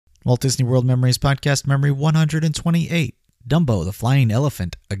Walt Disney World Memories Podcast Memory 128, Dumbo the Flying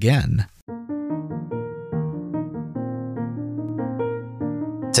Elephant again.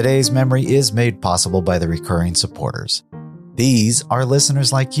 Today's memory is made possible by the recurring supporters. These are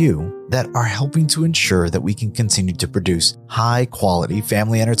listeners like you that are helping to ensure that we can continue to produce high-quality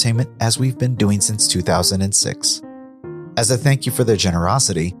family entertainment as we've been doing since 2006. As a thank you for their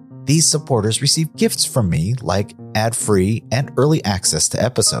generosity, these supporters receive gifts from me like ad-free and early access to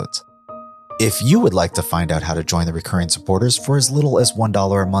episodes. If you would like to find out how to join the recurring supporters for as little as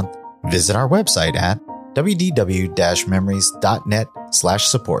 $1 a month, visit our website at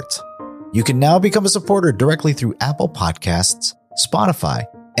wdw-memories.net/support. You can now become a supporter directly through Apple Podcasts, Spotify,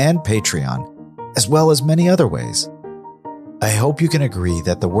 and Patreon, as well as many other ways. I hope you can agree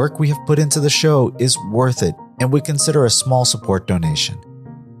that the work we have put into the show is worth it and would consider a small support donation.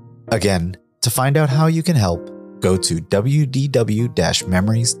 Again, to find out how you can help, go to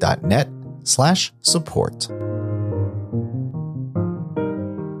wdw-memories.net/support.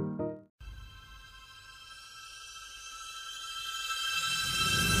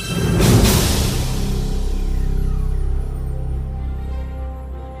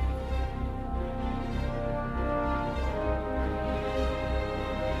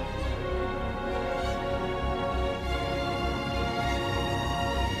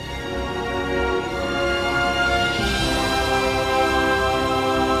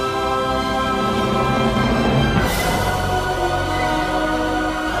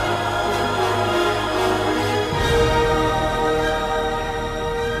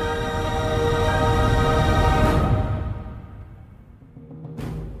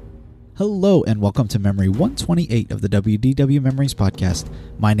 Hello and welcome to Memory 128 of the WDW Memories Podcast.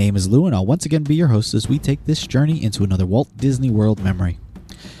 My name is Lou and I'll once again be your host as we take this journey into another Walt Disney World memory.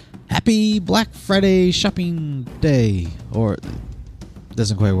 Happy Black Friday shopping day, or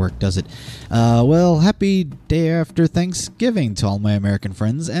doesn't quite work, does it? Well, happy day after Thanksgiving to all my American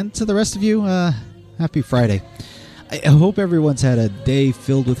friends, and to the rest of you, happy Friday. I hope everyone's had a day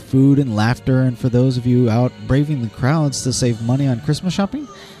filled with food and laughter, and for those of you out braving the crowds to save money on Christmas shopping,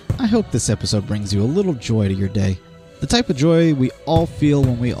 I hope this episode brings you a little joy to your day. The type of joy we all feel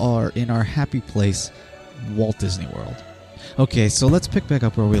when we are in our happy place, Walt Disney World. Okay, so let's pick back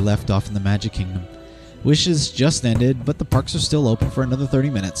up where we left off in the Magic Kingdom. Wishes just ended, but the parks are still open for another 30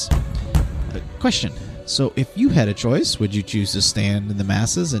 minutes. Question. So if you had a choice, would you choose to stand in the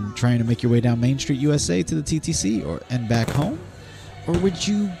masses and trying to make your way down Main Street, USA to the TTC and back home? Or would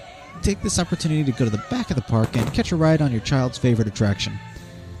you take this opportunity to go to the back of the park and catch a ride on your child's favorite attraction?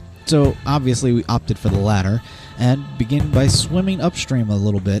 So obviously we opted for the latter and begin by swimming upstream a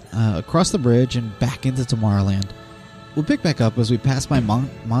little bit, across the bridge and back into Tomorrowland. We'll pick back up as we pass by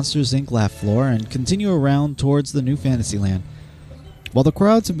Monsters Inc. laugh floor and continue around towards the new Fantasyland. While the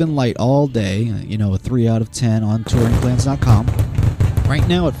crowds have been light all day, a 3 out of 10 on touringplans.com, right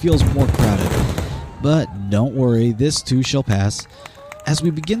now it feels more crowded. But don't worry, this too shall pass. As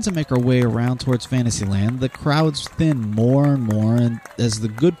we begin to make our way around towards Fantasyland, the crowds thin more and more, and as the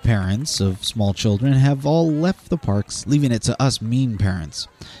good parents of small children have all left the parks, leaving it to us mean parents.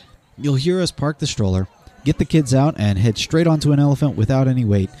 You'll hear us park the stroller, get the kids out, and head straight onto an elephant without any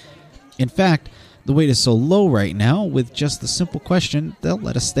wait. In fact, the wait is so low right now, with just the simple question, they'll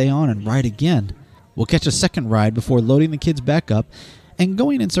let us stay on and ride again. We'll catch a second ride before loading the kids back up and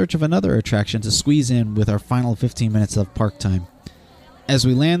going in search of another attraction to squeeze in with our final 15 minutes of park time. As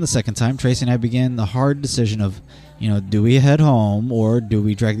we land the second time, Tracy and I began the hard decision of, do we head home or do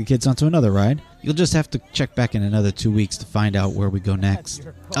we drag the kids onto another ride? You'll just have to check back in another 2 weeks to find out where we go next.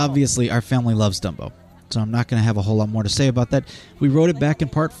 Obviously, our family loves Dumbo, so I'm not going to have a whole lot more to say about that. We rode it back in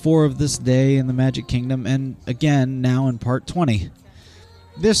part 4 of this day in the Magic Kingdom, and again now in part 20.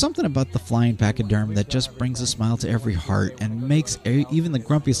 There's something about the flying pachyderm that just brings a smile to every heart and makes even the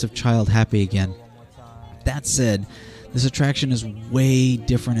grumpiest of child happy again. That said, this attraction is way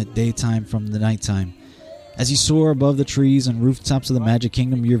different at daytime from the nighttime. As you soar above the trees and rooftops of the Magic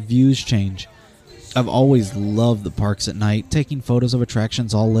Kingdom, your views change. I've always loved the parks at night, taking photos of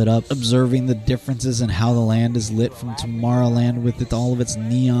attractions all lit up, observing the differences in how the land is lit from Tomorrowland with all of its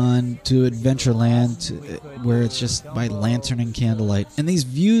neon to Adventureland, where it's just by lantern and candlelight. And these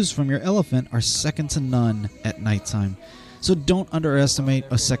views from your elephant are second to none at nighttime. So don't underestimate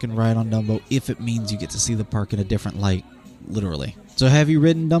a second ride on Dumbo if it means you get to see the park in a different light, literally. So have you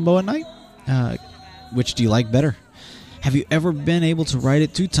ridden Dumbo at night? Which do you like better? Have you ever been able to ride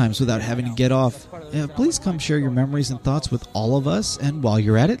it 2 times without having to get off? Please come share your memories and thoughts with all of us, and while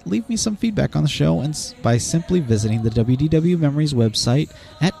you're at it, leave me some feedback on the show and by simply visiting the WDW Memories website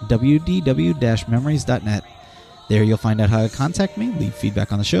at wdw-memories.net. There you'll find out how to contact me, leave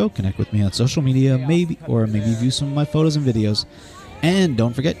feedback on the show, connect with me on social media, maybe view some of my photos and videos. And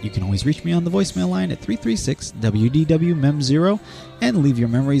don't forget, you can always reach me on the voicemail line at 336-WDW-MEM0 and leave your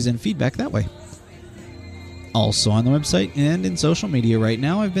memories and feedback that way. Also on the website and in social media right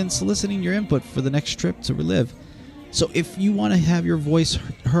now, I've been soliciting your input for the next trip to Relive. So if you want to have your voice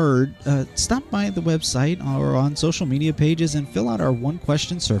heard, stop by the website or on social media pages and fill out our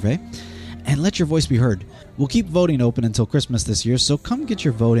one-question survey and let your voice be heard. We'll keep voting open until Christmas this year, so come get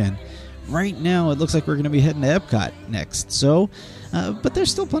your vote in. Right now, it looks like we're going to be heading to Epcot next, but there's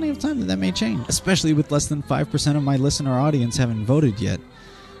still plenty of time that may change, especially with less than 5% of my listener audience having voted yet.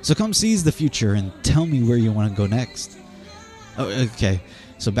 So come seize the future and tell me where you want to go next. Oh, okay,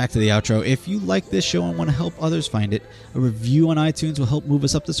 so back to the outro. If you like this show and want to help others find it, a review on iTunes will help move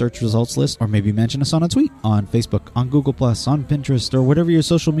us up the search results list, or maybe mention us on a tweet, on Facebook, on Google+, on Pinterest, or whatever your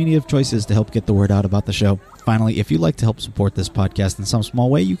social media of choice is to help get the word out about the show. Finally, if you'd like to help support this podcast in some small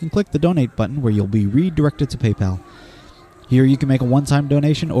way, you can click the donate button where you'll be redirected to PayPal. Here you can make a one-time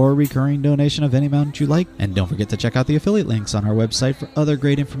donation or a recurring donation of any amount you like, and don't forget to check out the affiliate links on our website for other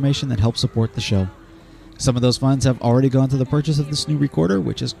great information that helps support the show. Some of those funds have already gone to the purchase of this new recorder,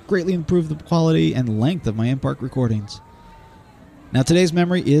 which has greatly improved the quality and length of my in-park recordings. Now, today's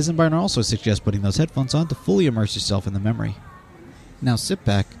memory is and binaural, so I suggest putting those headphones on to fully immerse yourself in the memory. Now sit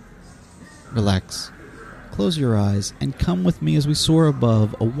back, relax, close your eyes, and come with me as we soar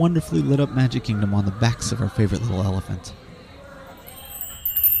above a wonderfully lit up magic kingdom on the backs of our favorite little elephant.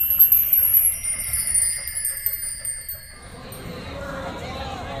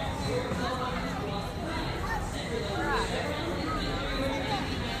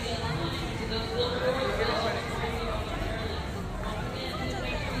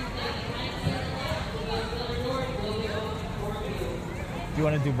 You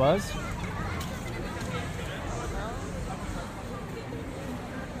want to do Buzz?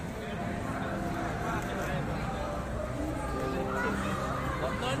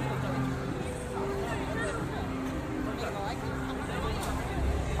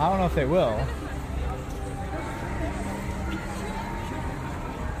 I don't know if they will.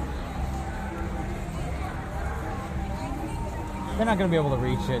 They're not going to be able to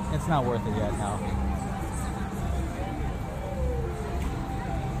reach it. It's not worth it yet now.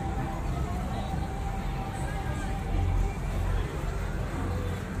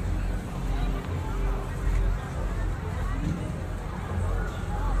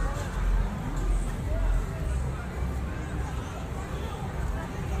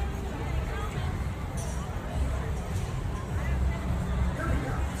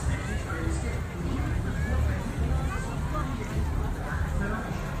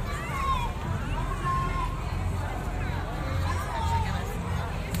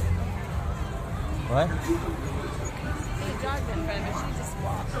 What? He jogged in front of me. She just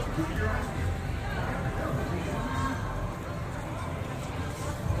walked.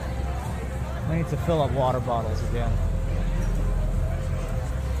 We need to fill up water bottles again.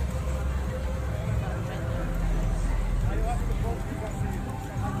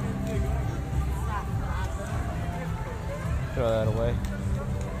 Throw that away.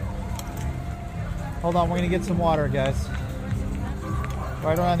 Hold on, we're gonna get some water, guys.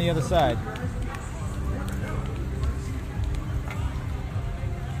 Right around the other side.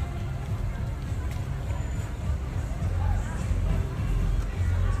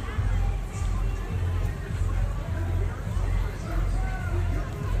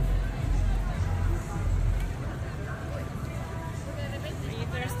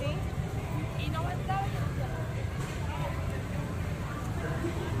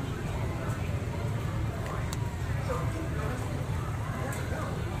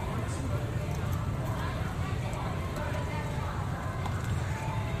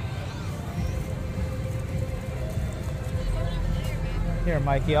 Here,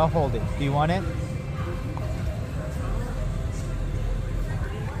 Mikey, I'll hold it. Do you want it? Mikey,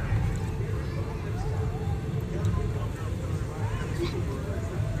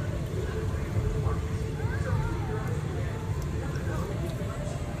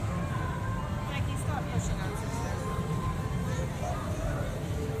 stop pushing on sister.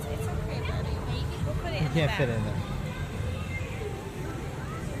 It's okay, buddy. We'll put it in You the can't back. fit in there.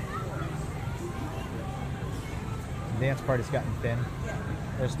 The dance party's gotten thin.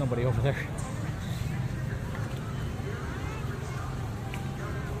 There's nobody over there. You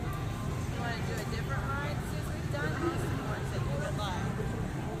want to do a different ride since we've done these ones that you would like?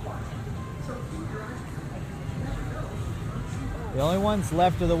 The only ones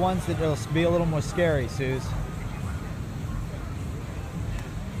left are the ones that will be a little more scary, Suze.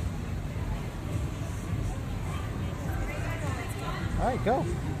 right, go.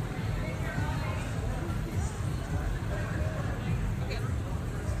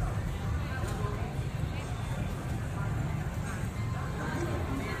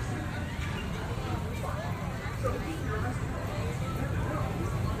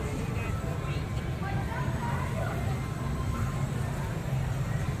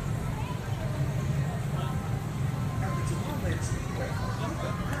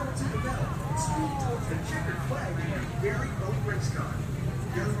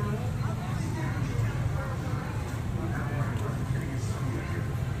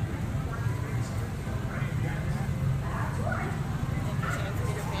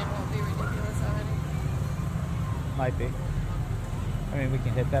 Might be. I mean, we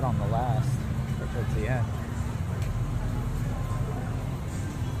can hit that on the last, or towards the end.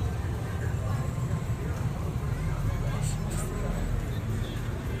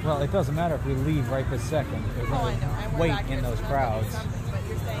 Well, it doesn't matter if we leave right this second. We're Oh, I gonna know. And we're wait back here, in so those there's gonna be crowds. something, but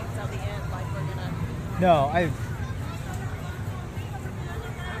you're saying till the end, like we're gonna. No,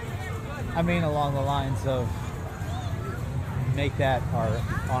 I mean along the lines of make that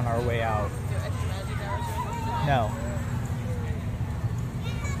on our way out. Do extra magic hours or anything? No.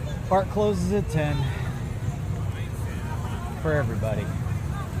 Park closes at 10 for everybody.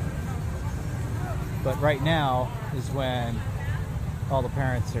 But right now is when all the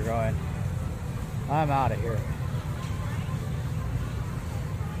parents are going, I'm out of here.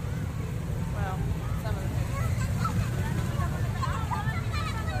 Well, some of the things.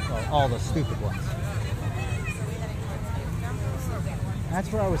 Well, all the stupid ones. So we heading towards Dumbo or big one? That's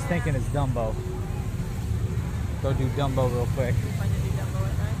where I was thinking is Dumbo. Go do Dumbo real quick. Fun to do Dumbo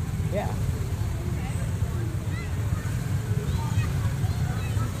at night. Yeah.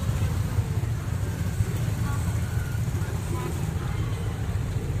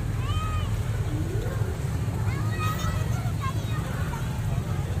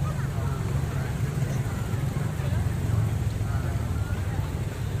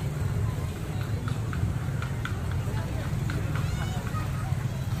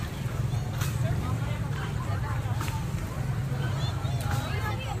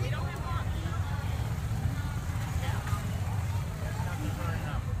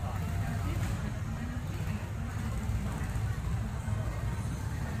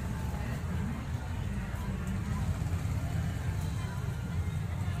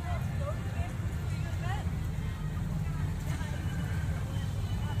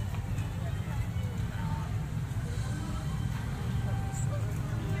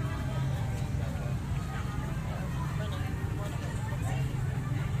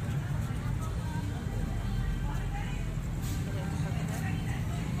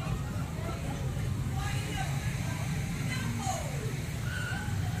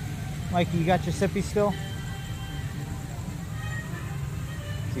 Mikey, you got your sippy still?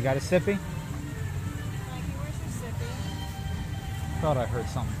 So you got a sippy? Mikey, where's your sippy? Thought I heard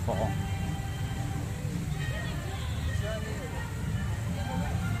something fall.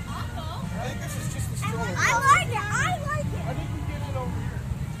 I like it. I like it.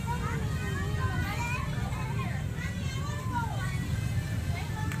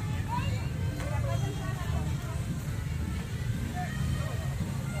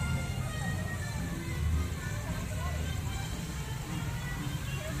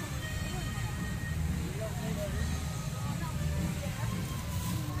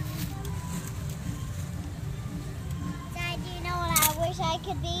 Dad, do you know what I wish I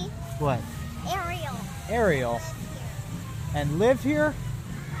could be? What? Ariel. Ariel. And live here?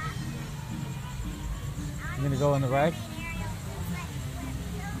 You gonna go in the ride?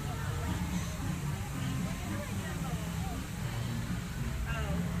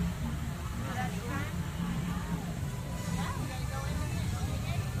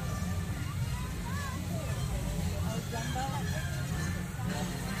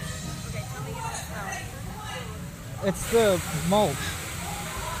 It's the mulch.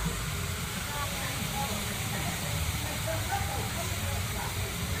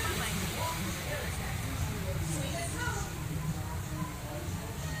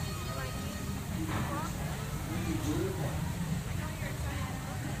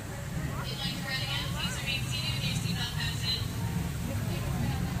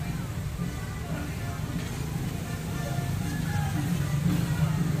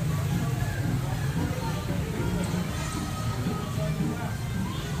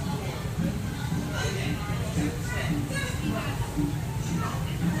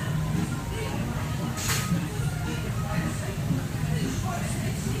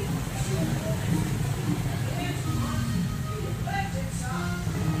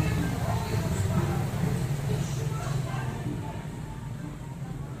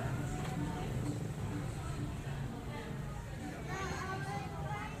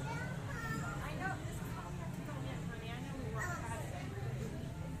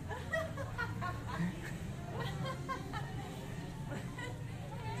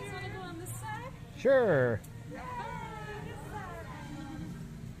 Sure.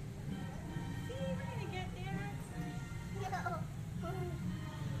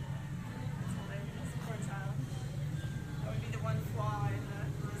 That would be the one flaw in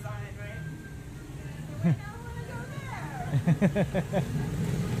the design, right?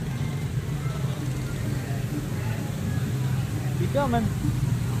 Keep coming.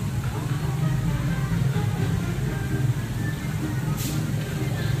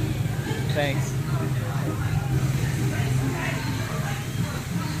 Thanks.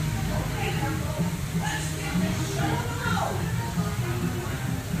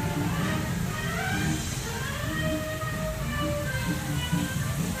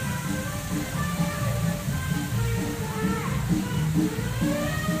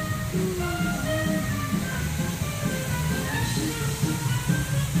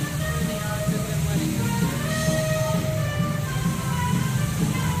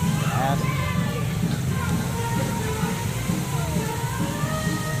 Ask.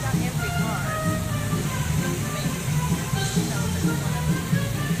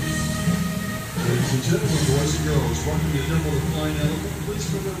 Ladies and gentlemen, boys and girls, welcome to Dumbo the Flying Elephant. Please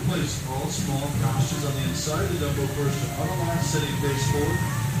remember to place all small passengers on the inside of the Dumbo first and on the last setting face forward.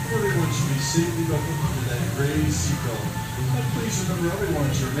 Everyone should be safely buckled into that gray seatbelt. And please remember everyone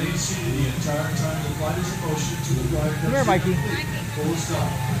to remain seated the entire time the flight is in motion to the ride. Come here, Mikey. Full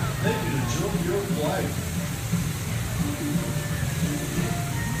stop. Thank you. Enjoy your flight.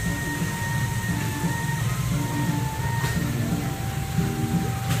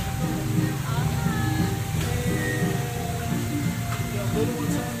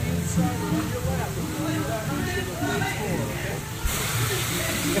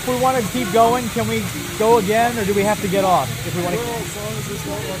 If we want to keep going, can we go again, or do we have to get off? If we want to. As long as there's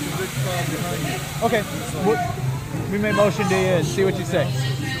not like a big crowd behind you. Okay. We may motion to see what you say.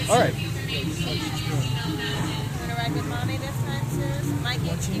 All right. Want to ride with mommy this time, Sus? Mikey,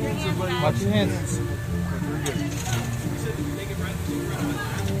 keep your hands back. Watch your hands. Very good.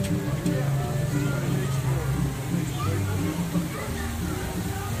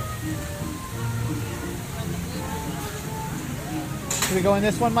 Should we go in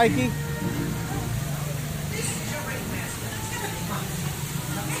this one, Mikey?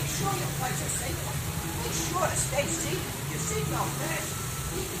 Make sure your flights are safe. Make sure to stay seated. Your seatbelt fast.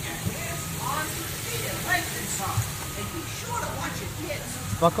 Keeping your hands on your legs inside. And be sure to watch your kids.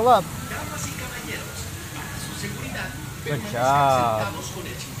 Buckle up. Damas y caballeros, para su seguridad, Good permanezcan job. sentados con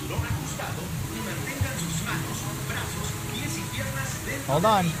el cinturón ajustado y mantengan sus manos, brazos, pies y piernas dentro Hold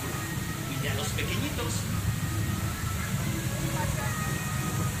del on. vehículo. Y a los pequeñitos,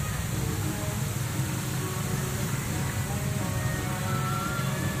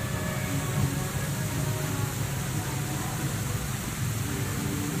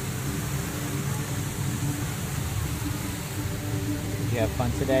 Did you have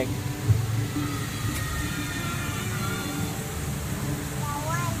fun today?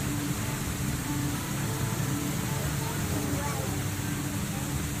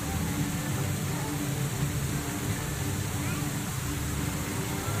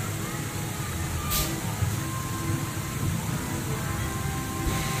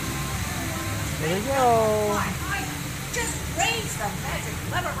 Here we go. just raise the magic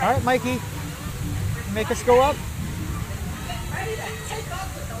lever All right, Mikey. Make us go up. ready to take off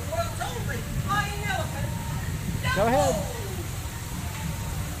with the world's only flying elephant. Go ahead.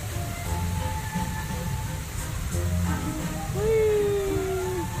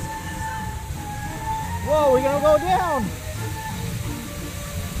 Whee! Whoa, we're gonna go down.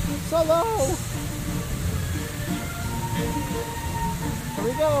 So low. Here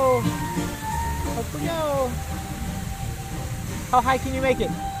we go. Up we go. How high can you make it?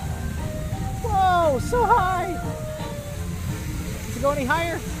 Whoa, so high. Does it go any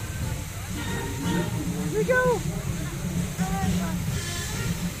higher? Here we go.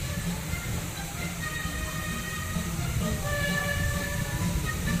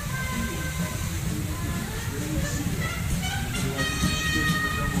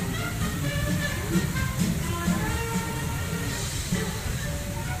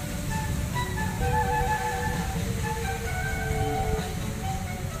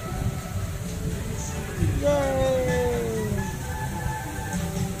 Yay!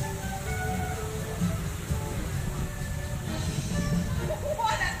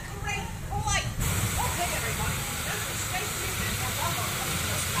 What a great flight! Okay, everybody, there's the station and the Dumbo comes to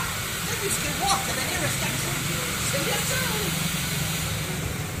the stop. Then you can walk to the nearest station. See you soon!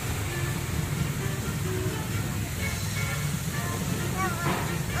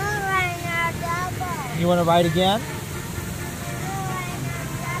 You want to ride again?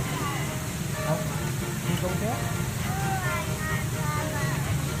 Oh,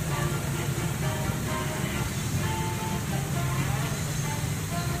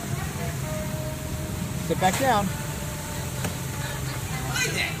 back down. Hi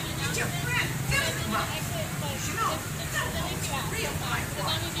there. It's your friend, Philip Mouse. You know, that one's a real life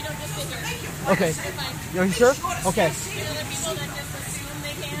one. Make your friends Okay. say bye. Are you sure? Be sure to Okay. stay safe and People that just assume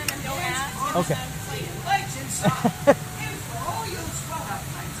they can and go at. Okay. Legs inside. And for all you grown-up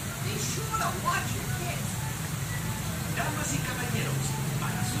types, be sure to watch your kids. Damas y caballeros,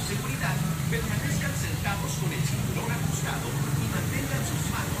 para su seguridad, permanezcan sentados con el cinturón ajustado y mantengan sus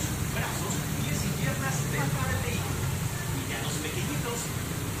manos, brazos, pies y piernas dentro del vehículo. Y a los pequeñitos,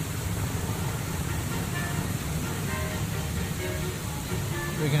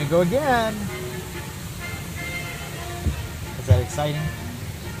 We're gonna go again. Is that exciting?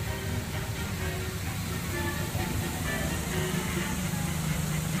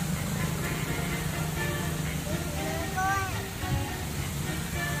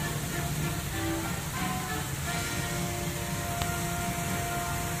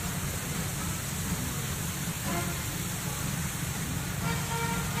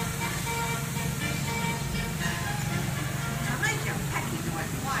 To make your packy toy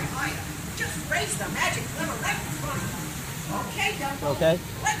fly higher, just raise the magic lever right in front of you. Okay, Dumbo. Okay.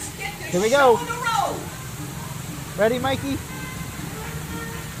 Let's get this Here we show go. on the road. Ready, Mikey?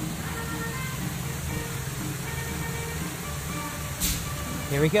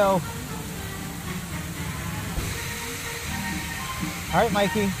 Here we go. All right,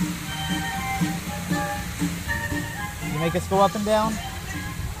 Mikey. You make us go up and down?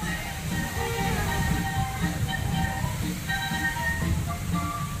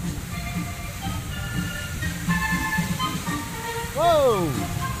 Whoa!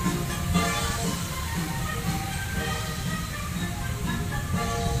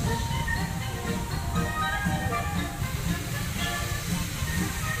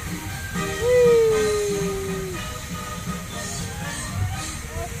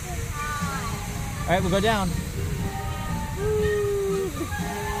 All right, we'll go down.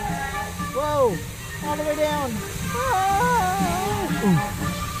 Whoa! All the way down. Ah!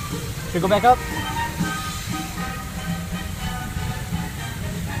 Should we go back up?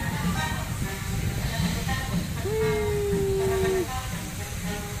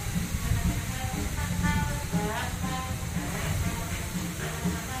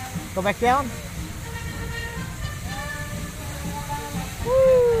 Go back down.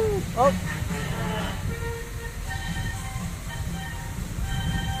 Woo! Oh.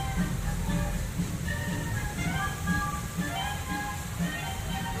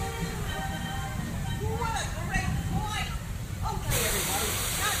 What a great flight. Okay, everybody,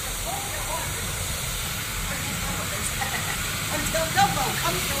 time to pull your horses. Until Dumbo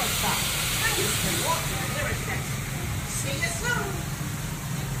comes to a stop. Then you can walk to the nearest exit. See you soon.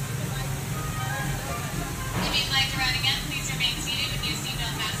 If you'd like to ride again, please remain seated with your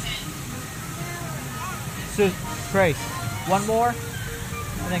seatbelt fastened. So, Trace, one more,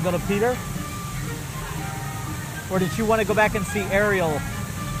 and then go to Peter? Or did you want to go back and see Ariel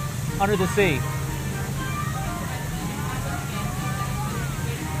under the sea?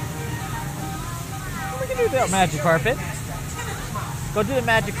 We can do the magic carpet. Go do the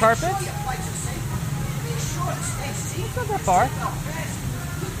magic carpet. Your flights are safe. Be sure to stay seated. It's not that far.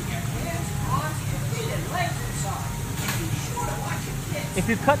 Keeping your hands, arms, your feet, and legs inside. And be sure to watch your kids. If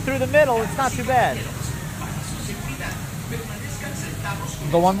you cut through the middle, it's not too bad. para su seguridad, permanezcan sentados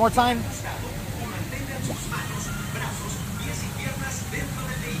con Go one more time. el ajustado y mantengan sus manos, brazos, pies y piernas dentro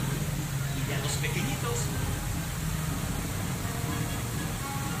del vehículo. Y a los pequeñitos,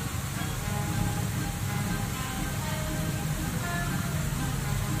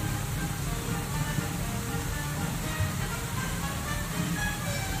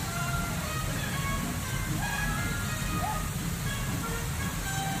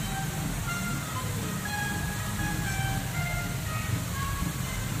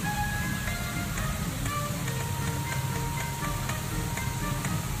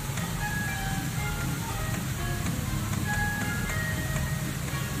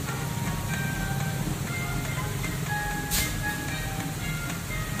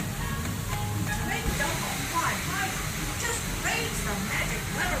 To make Dumbo fly higher, just raise the magic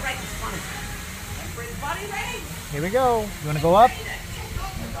lever right in front of you. Everybody ready? Here we go. You want to go up? Ready to take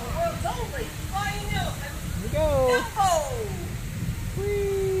off with the world's only flying elephant, Here we go. Dumbo!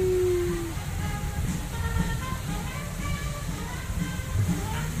 Whee!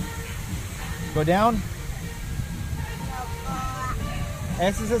 Go down.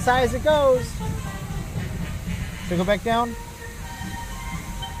 This is as high as it goes. So go back down.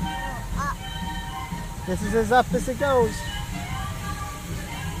 This is as up as it goes.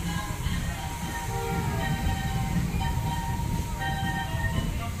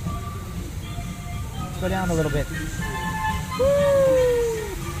 Go down a little bit.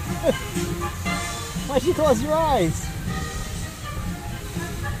 Why'd you close your eyes?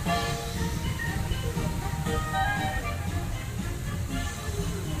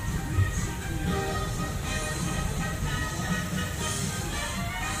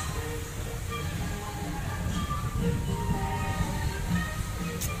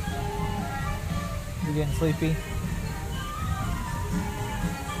 You getting sleepy?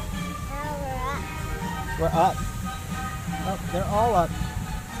 We're up. Oh, they're all up.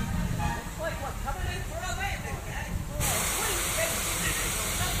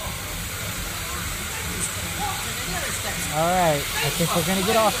 Alright, I think we're gonna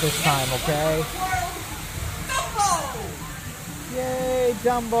get off this time, okay? Yay,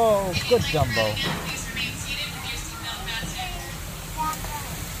 Dumbo! Good Dumbo.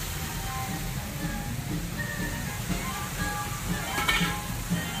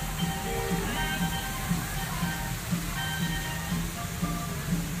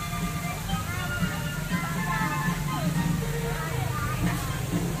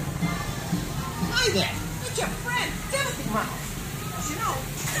 Hi there, it's your friend, Timothy Mouse. As you know,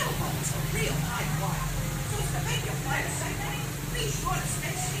 Dumbo is a real high wire. So as to make your flight a safe, be sure to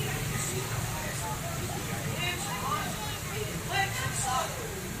stay seated in your seatbelt. Keep your hands, arms, feet, and legs inside.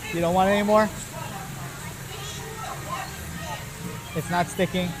 You don't want it anymore? It's not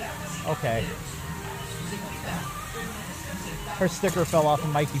sticking? Okay. Her sticker fell off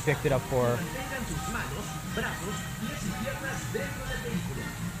and Mikey picked it up for her.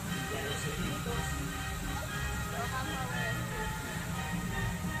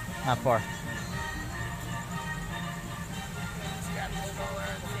 Not far.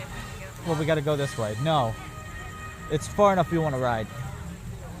 Well, we gotta go this way. No. It's far enough if you want to ride.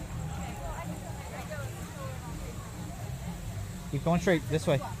 Keep going straight. This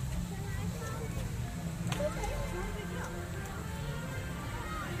way.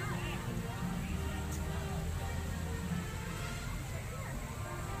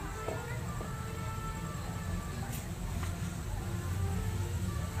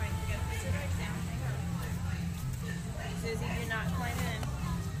 Susie, you're not quite in.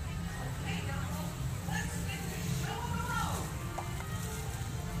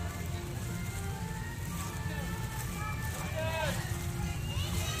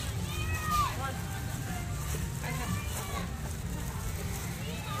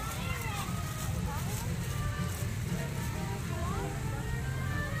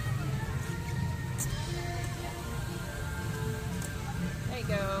 There you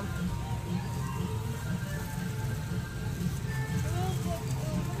go.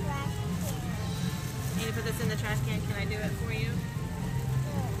 Need to put this in the trash can. Can I do it for you?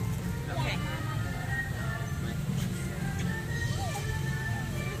 Okay.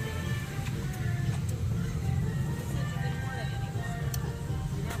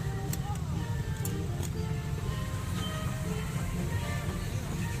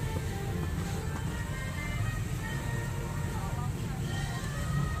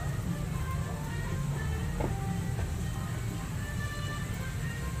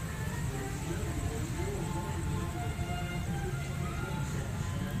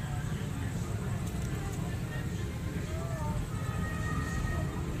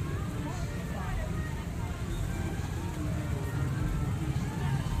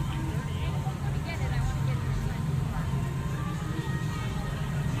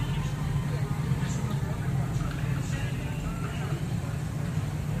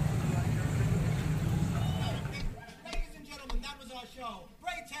 Ladies and gentlemen, that was our show.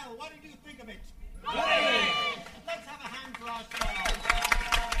 Pray tell, what did you think of it?